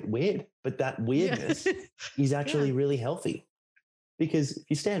bit weird, but that weirdness is actually really healthy, because if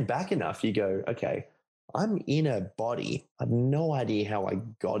you stand back enough, you go, okay, I'm in a body. I have no idea how I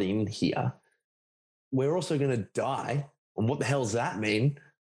got in here. We're also going to die. And what the hell does that mean?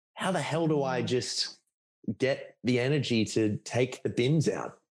 How the hell do I just get the energy to take the bins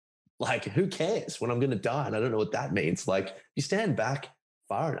out? Like, who cares when I'm going to die? And I don't know what that means. Like, if you stand back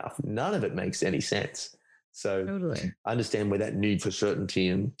far enough, none of it makes any sense. So totally. I understand where that need for certainty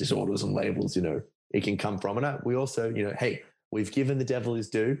and disorders and labels, it can come from. And we also, hey, we've given the devil his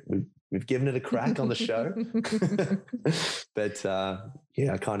due. We've given it a crack on the show. But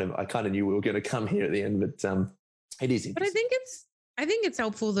I kind of knew we were going to come here at the end, but it is interesting. But I think it's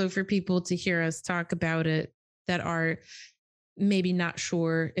helpful though for people to hear us talk about it that are maybe not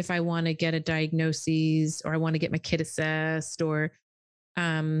sure if I want to get a diagnosis or I want to get my kid assessed or,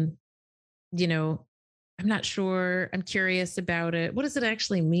 I'm not sure. I'm curious about it. What does it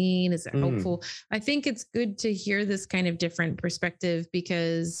actually mean? Is it helpful? I think it's good to hear this kind of different perspective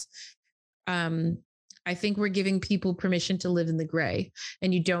because I think we're giving people permission to live in the gray,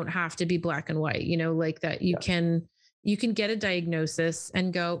 and you don't have to be black and white, like that you can get a diagnosis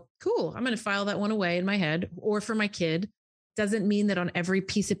and go, cool, I'm going to file that one away in my head. Or for my kid, doesn't mean that on every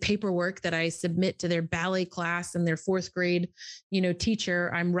piece of paperwork that I submit to their ballet class and their fourth grade,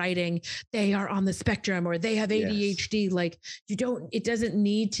 teacher, I'm writing, they are on the spectrum or they have ADHD. Yes. Like it doesn't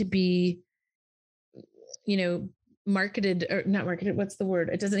need to be, marketed or not marketed. What's the word?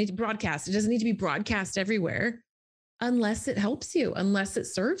 It doesn't need to broadcast. It doesn't need to be broadcast everywhere unless it helps you, unless it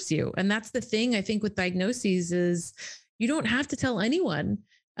serves you. And that's the thing I think with diagnoses is you don't have to tell anyone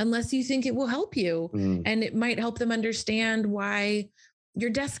unless you think it will help you. And it might help them understand why your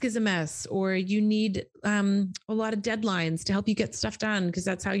desk is a mess or you need a lot of deadlines to help you get stuff done because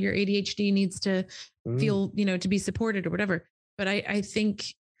that's how your ADHD needs to feel, to be supported or whatever. But I think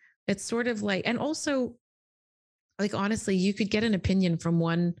it's sort of like, and also like, honestly, you could get an opinion from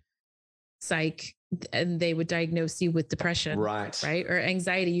one psych and they would diagnose you with depression, right? Or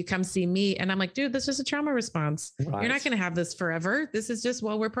anxiety. You come see me and I'm like, dude, this is a trauma response. Right. You're not going to have this forever. This is just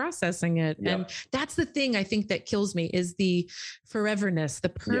while we're processing it. Yep. And that's the thing I think that kills me is the foreverness, the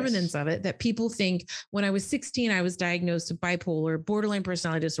permanence of it, that people think when I was 16, I was diagnosed with bipolar, borderline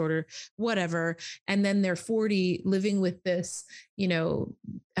personality disorder, whatever. And then they're 40 living with this,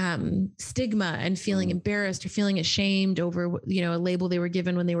 stigma and feeling embarrassed or feeling ashamed over, a label they were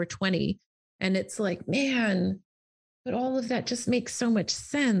given when they were 20. And it's like, man, but all of that just makes so much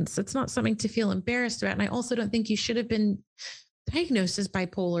sense. It's not something to feel embarrassed about. And I also don't think you should have been diagnosed as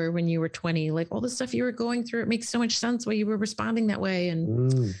bipolar when you were 20. Like all the stuff you were going through, it makes so much sense why you were responding that way.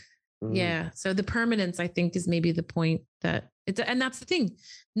 And so the permanence, I think, is maybe the point that and that's the thing.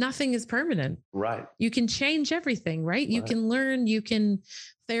 Nothing is permanent. Right. You can change everything, right? You can learn, you can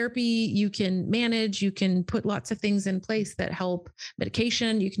therapy, you can manage, you can put lots of things in place that help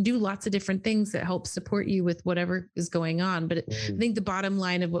medication. You can do lots of different things that help support you with whatever is going on. But I think the bottom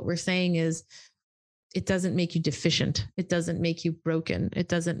line of what we're saying is it doesn't make you deficient. It doesn't make you broken. It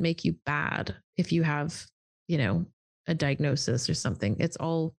doesn't make you bad if you have, a diagnosis or something. It's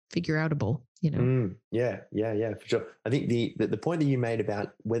all figure outable, Yeah, for sure. I think the point that you made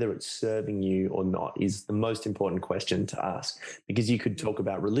about whether it's serving you or not is the most important question to ask, because you could talk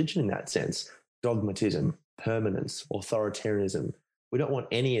about religion in that sense, dogmatism, permanence, authoritarianism. We don't want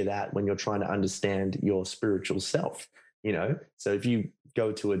any of that when you're trying to understand your spiritual self, So if you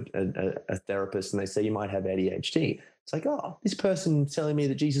go to a therapist and they say you might have ADHD, it's like, oh, this person's telling me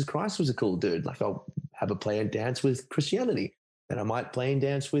that Jesus Christ was a cool dude. Like I'll have a play and dance with Christianity. And I might play and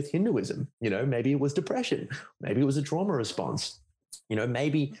dance with Hinduism. Maybe it was depression. Maybe it was a trauma response.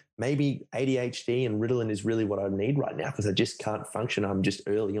 maybe ADHD and Ritalin is really what I need right now because I just can't function. I'm just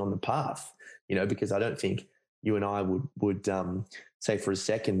early on the path, because I don't think you and I would say for a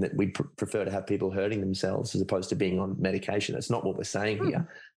second that we'd prefer to have people hurting themselves as opposed to being on medication. That's not what we're saying here.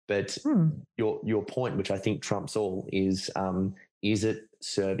 But your point, which I think trumps all, is it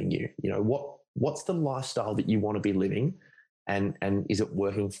serving you? What's the lifestyle that you want to be living, and is it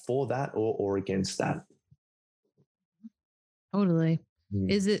working for that or against that? Totally.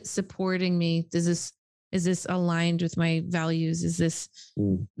 Is it supporting me? Is this aligned with my values? Is this,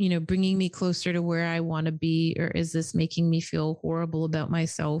 bringing me closer to where I want to be? Or is this making me feel horrible about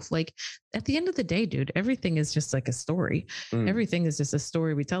myself? Like at the end of the day, dude, everything is just like a story. Everything is just a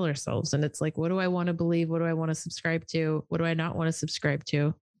story we tell ourselves. And it's like, what do I want to believe? What do I want to subscribe to? What do I not want to subscribe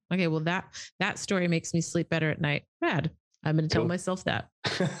to? Okay, well, that story makes me sleep better at night. Bad. I'm going to tell myself that.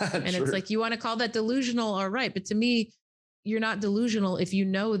 And it's like, you want to call that delusional? All right. But to me, you're not delusional if you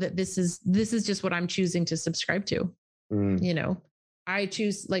know that this is just what I'm choosing to subscribe to. I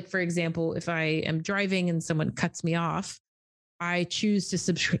choose, like, for example, if I am driving and someone cuts me off, I choose to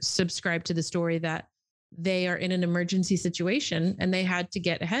subscribe to the story that they are in an emergency situation and they had to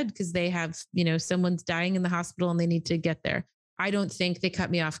get ahead because they have, someone's dying in the hospital and they need to get there. I don't think they cut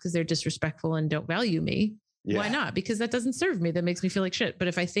me off because they're disrespectful and don't value me. Yeah. Why not? Because that doesn't serve me. That makes me feel like shit. But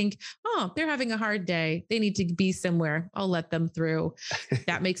if I think, they're having a hard day, they need to be somewhere, I'll let them through.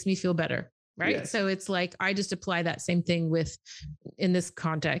 That makes me feel better. Right. Yes. So it's like, I just apply that same thing in this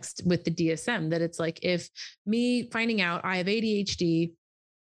context with the DSM, that it's like, if me finding out I have ADHD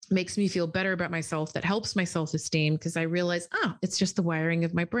makes me feel better about myself, that helps my self-esteem because I realize, it's just the wiring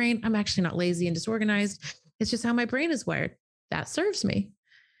of my brain. I'm actually not lazy and disorganized. It's just how my brain is wired. That serves me.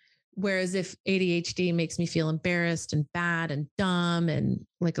 Whereas if ADHD makes me feel embarrassed and bad and dumb and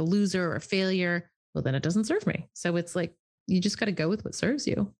like a loser or a failure, well, then it doesn't serve me. So it's like, you just got to go with what serves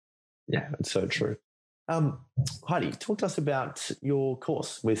you. Yeah, that's so true. Heidi, talk to us about your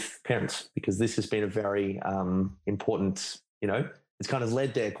course with parents, because this has been a very important, it's kind of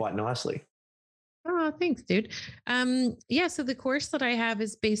led there quite nicely. Oh, thanks, dude. So the course that I have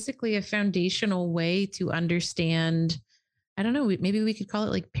is basically a foundational way to understand, I don't know, maybe we could call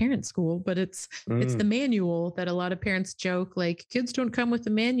it like parent school, but it's the manual that a lot of parents joke, like, kids don't come with a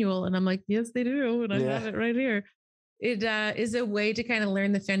manual. And I'm like, yes, they do. And I have it right here. It is a way to kind of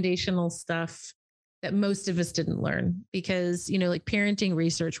learn the foundational stuff that most of us didn't learn because, like parenting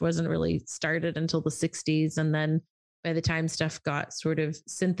research wasn't really started until the 60s. And then by the time stuff got sort of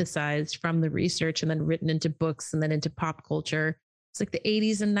synthesized from the research and then written into books and then into pop culture, it's like the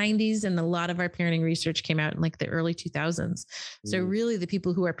 80s and 90s. And a lot of our parenting research came out in like the early 2000s. So really the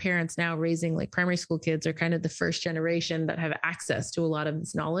people who are parents now raising like primary school kids are kind of the first generation that have access to a lot of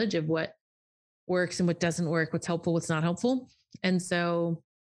this knowledge of what works and what doesn't work, what's helpful, what's not helpful. And so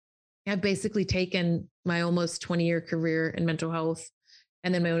I've basically taken my almost 20-year career in mental health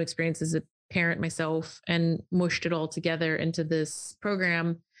and then my own experience as a parent myself and mushed it all together into this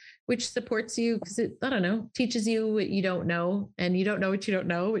program, which supports you because it, teaches you what you don't know and you don't know what you don't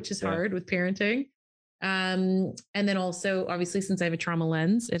know, which is hard with parenting. And then also, obviously, since I have a trauma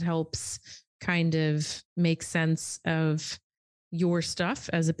lens, it helps kind of make sense of your stuff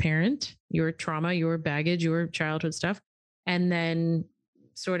as a parent, your trauma, your baggage, your childhood stuff, and then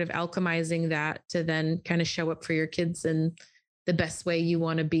sort of alchemizing that to then kind of show up for your kids in the best way you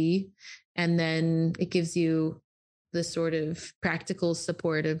want to be. And then it gives you the sort of practical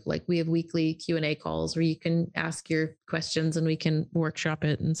support of like, we have weekly Q&A calls where you can ask your questions and we can workshop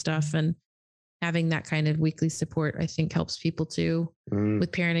it and stuff. And having that kind of weekly support, I think helps people too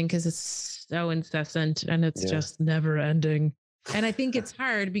with parenting because it's so incessant and it's just never ending. And I think it's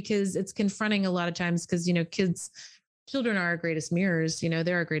hard because it's confronting a lot of times because, children are our greatest mirrors,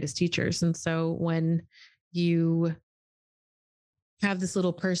 they're our greatest teachers. And so when you have this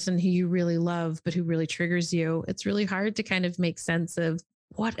little person who you really love, but who really triggers you, it's really hard to kind of make sense of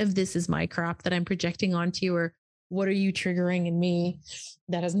what of this is my crap that I'm projecting onto you, or what are you triggering in me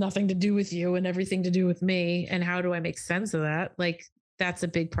that has nothing to do with you and everything to do with me? And how do I make sense of that? Like, that's a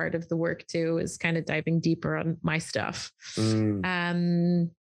big part of the work too, is kind of diving deeper on my stuff. And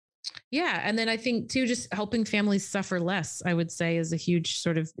then I think too, just helping families suffer less, I would say is a huge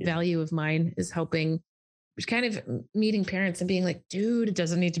sort of value of mine, is helping, kind of meeting parents and being like, dude, it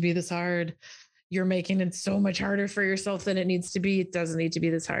doesn't need to be this hard. You're making it so much harder for yourself than it needs to be. It doesn't need to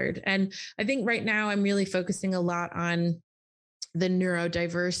be this hard. And I think right now I'm really focusing a lot on the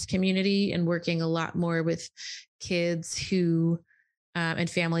neurodiverse community and working a lot more with kids who, and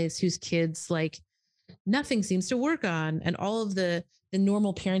families whose kids, like, nothing seems to work on, and all of the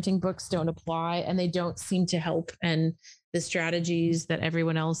normal parenting books don't apply and they don't seem to help. And the strategies that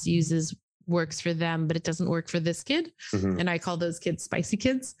everyone else uses works for them, but it doesn't work for this kid. Mhm. And I call those kids spicy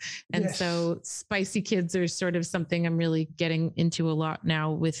kids. And Yes. so spicy kids are sort of something I'm really getting into a lot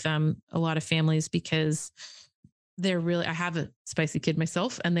now with a lot of families, because I have a spicy kid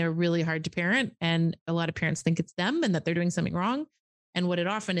myself, and they're really hard to parent. And a lot of parents think it's them and that they're doing something wrong. And what it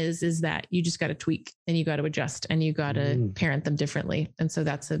often is that you just got to tweak and you got to adjust and you got to parent them differently. And so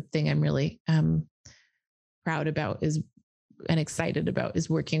that's a thing I'm really proud about and excited about,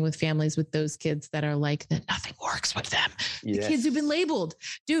 is working with families with those kids that are like that nothing works with them. Yes. The kids who've been labeled,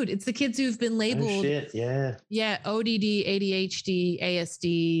 dude, it's the kids who've been labeled. Oh, shit. Yeah. Yeah. ODD, ADHD,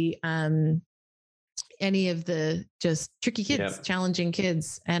 ASD, any of the just tricky kids, challenging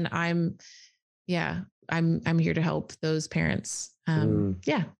kids. And I'm here to help those parents.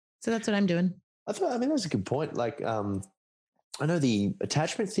 Yeah. So that's what I'm doing. I mean, that's a good point. Like, I know the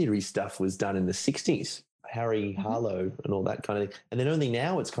attachment theory stuff was done in the 60s. Harry Harlow and all that kind of thing. And then only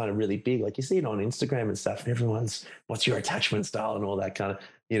now it's kind of really big. Like you see it on Instagram and stuff, and everyone's, what's your attachment style and all that kind of,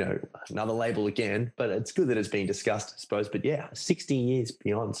 another label again. But it's good that it's being discussed, I suppose. But yeah, 60 years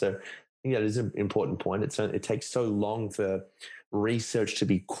beyond. So I think that is an important point. It takes so long for research to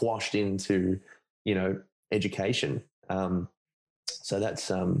be quashed into, education. So that's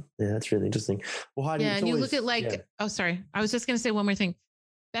really interesting. Well, Heidi, and you look at oh, sorry. I was just going to say one more thing.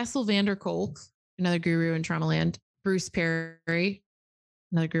 Bessel van der Kolk, another guru in trauma land, Bruce Perry,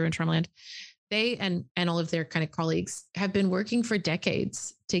 another guru in trauma land. They and all of their kind of colleagues have been working for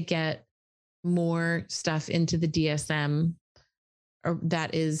decades to get more stuff into the DSM, or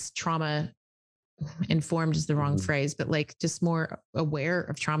that is trauma informed is the wrong phrase, but like just more aware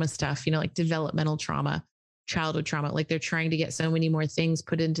of trauma stuff, like developmental trauma, childhood trauma. Like they're trying to get so many more things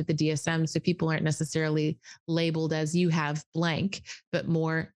put into the DSM, so people aren't necessarily labeled as you have blank, but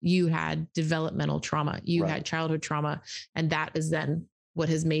more you had developmental trauma, you had childhood trauma, and that is then what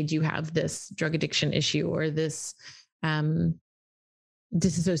has made you have this drug addiction issue or this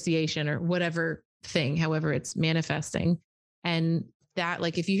disassociation or whatever thing, however it's manifesting. And that,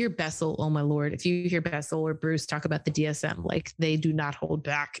 like, if you hear Bessel, oh my Lord, if you hear Bessel or Bruce talk about the DSM, like they do not hold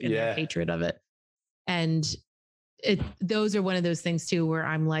back in their hatred of it. And those are one of those things too, where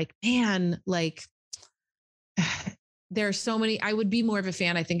I'm like, man, like there are so many, I would be more of a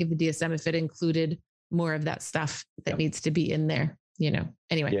fan, I think, of the DSM if it included more of that stuff that needs to be in there,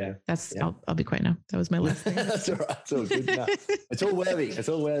 anyway, I'll be quiet now. That was my last thing. That's all right. It's all good. No, it's all worthy. It's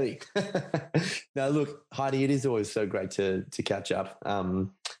all worthy. Now, look, Heidi, it is always so great to catch up. And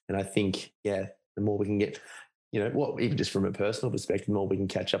I think, the more we can get, even just from a personal perspective, the more we can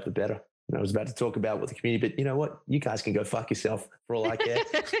catch up, the better. I was about to talk about what the community, but you know what? You guys can go fuck yourself for all I care.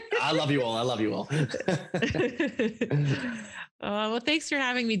 I love you all. I love you all. Well, thanks for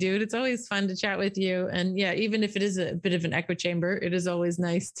having me, dude. It's always fun to chat with you. And even if it is a bit of an echo chamber, it is always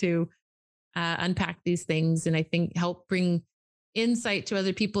nice to unpack these things. And I think help bring insight to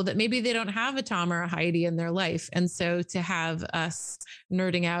other people that maybe they don't have a Tom or a Heidi in their life. And so to have us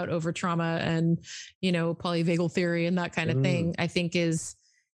nerding out over trauma and, polyvagal theory and that kind of thing, I think is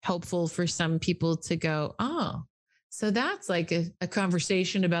helpful for some people to go, oh, so that's like a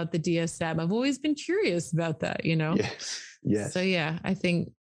conversation about the DSM. I've always been curious about that, Yes. So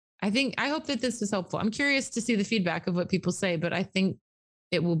I hope that this was helpful. I'm curious to see the feedback of what people say, but I think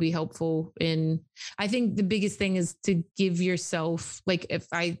it will be helpful I think the biggest thing is to give yourself, like if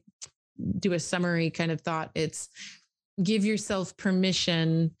I do a summary kind of thought, it's give yourself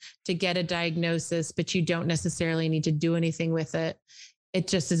permission to get a diagnosis, but you don't necessarily need to do anything with it. It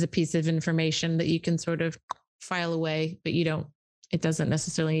just is a piece of information that you can sort of file away, but it doesn't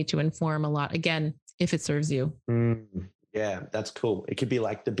necessarily need to inform a lot. Again, if it serves you. Yeah, that's cool. It could be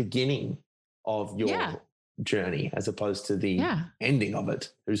like the beginning of your journey as opposed to the ending of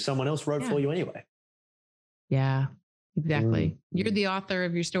it, who someone else wrote for you anyway. Yeah, exactly. You're the author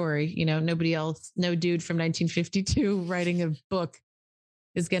of your story. Nobody else, no dude from 1952 writing a book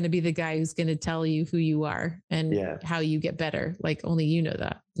is going to be the guy who's going to tell you who you are and how you get better. Like only you know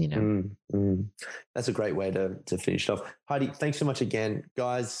that, That's a great way to finish off. Heidi, thanks so much again,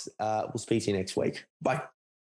 guys. We'll speak to you next week. Bye.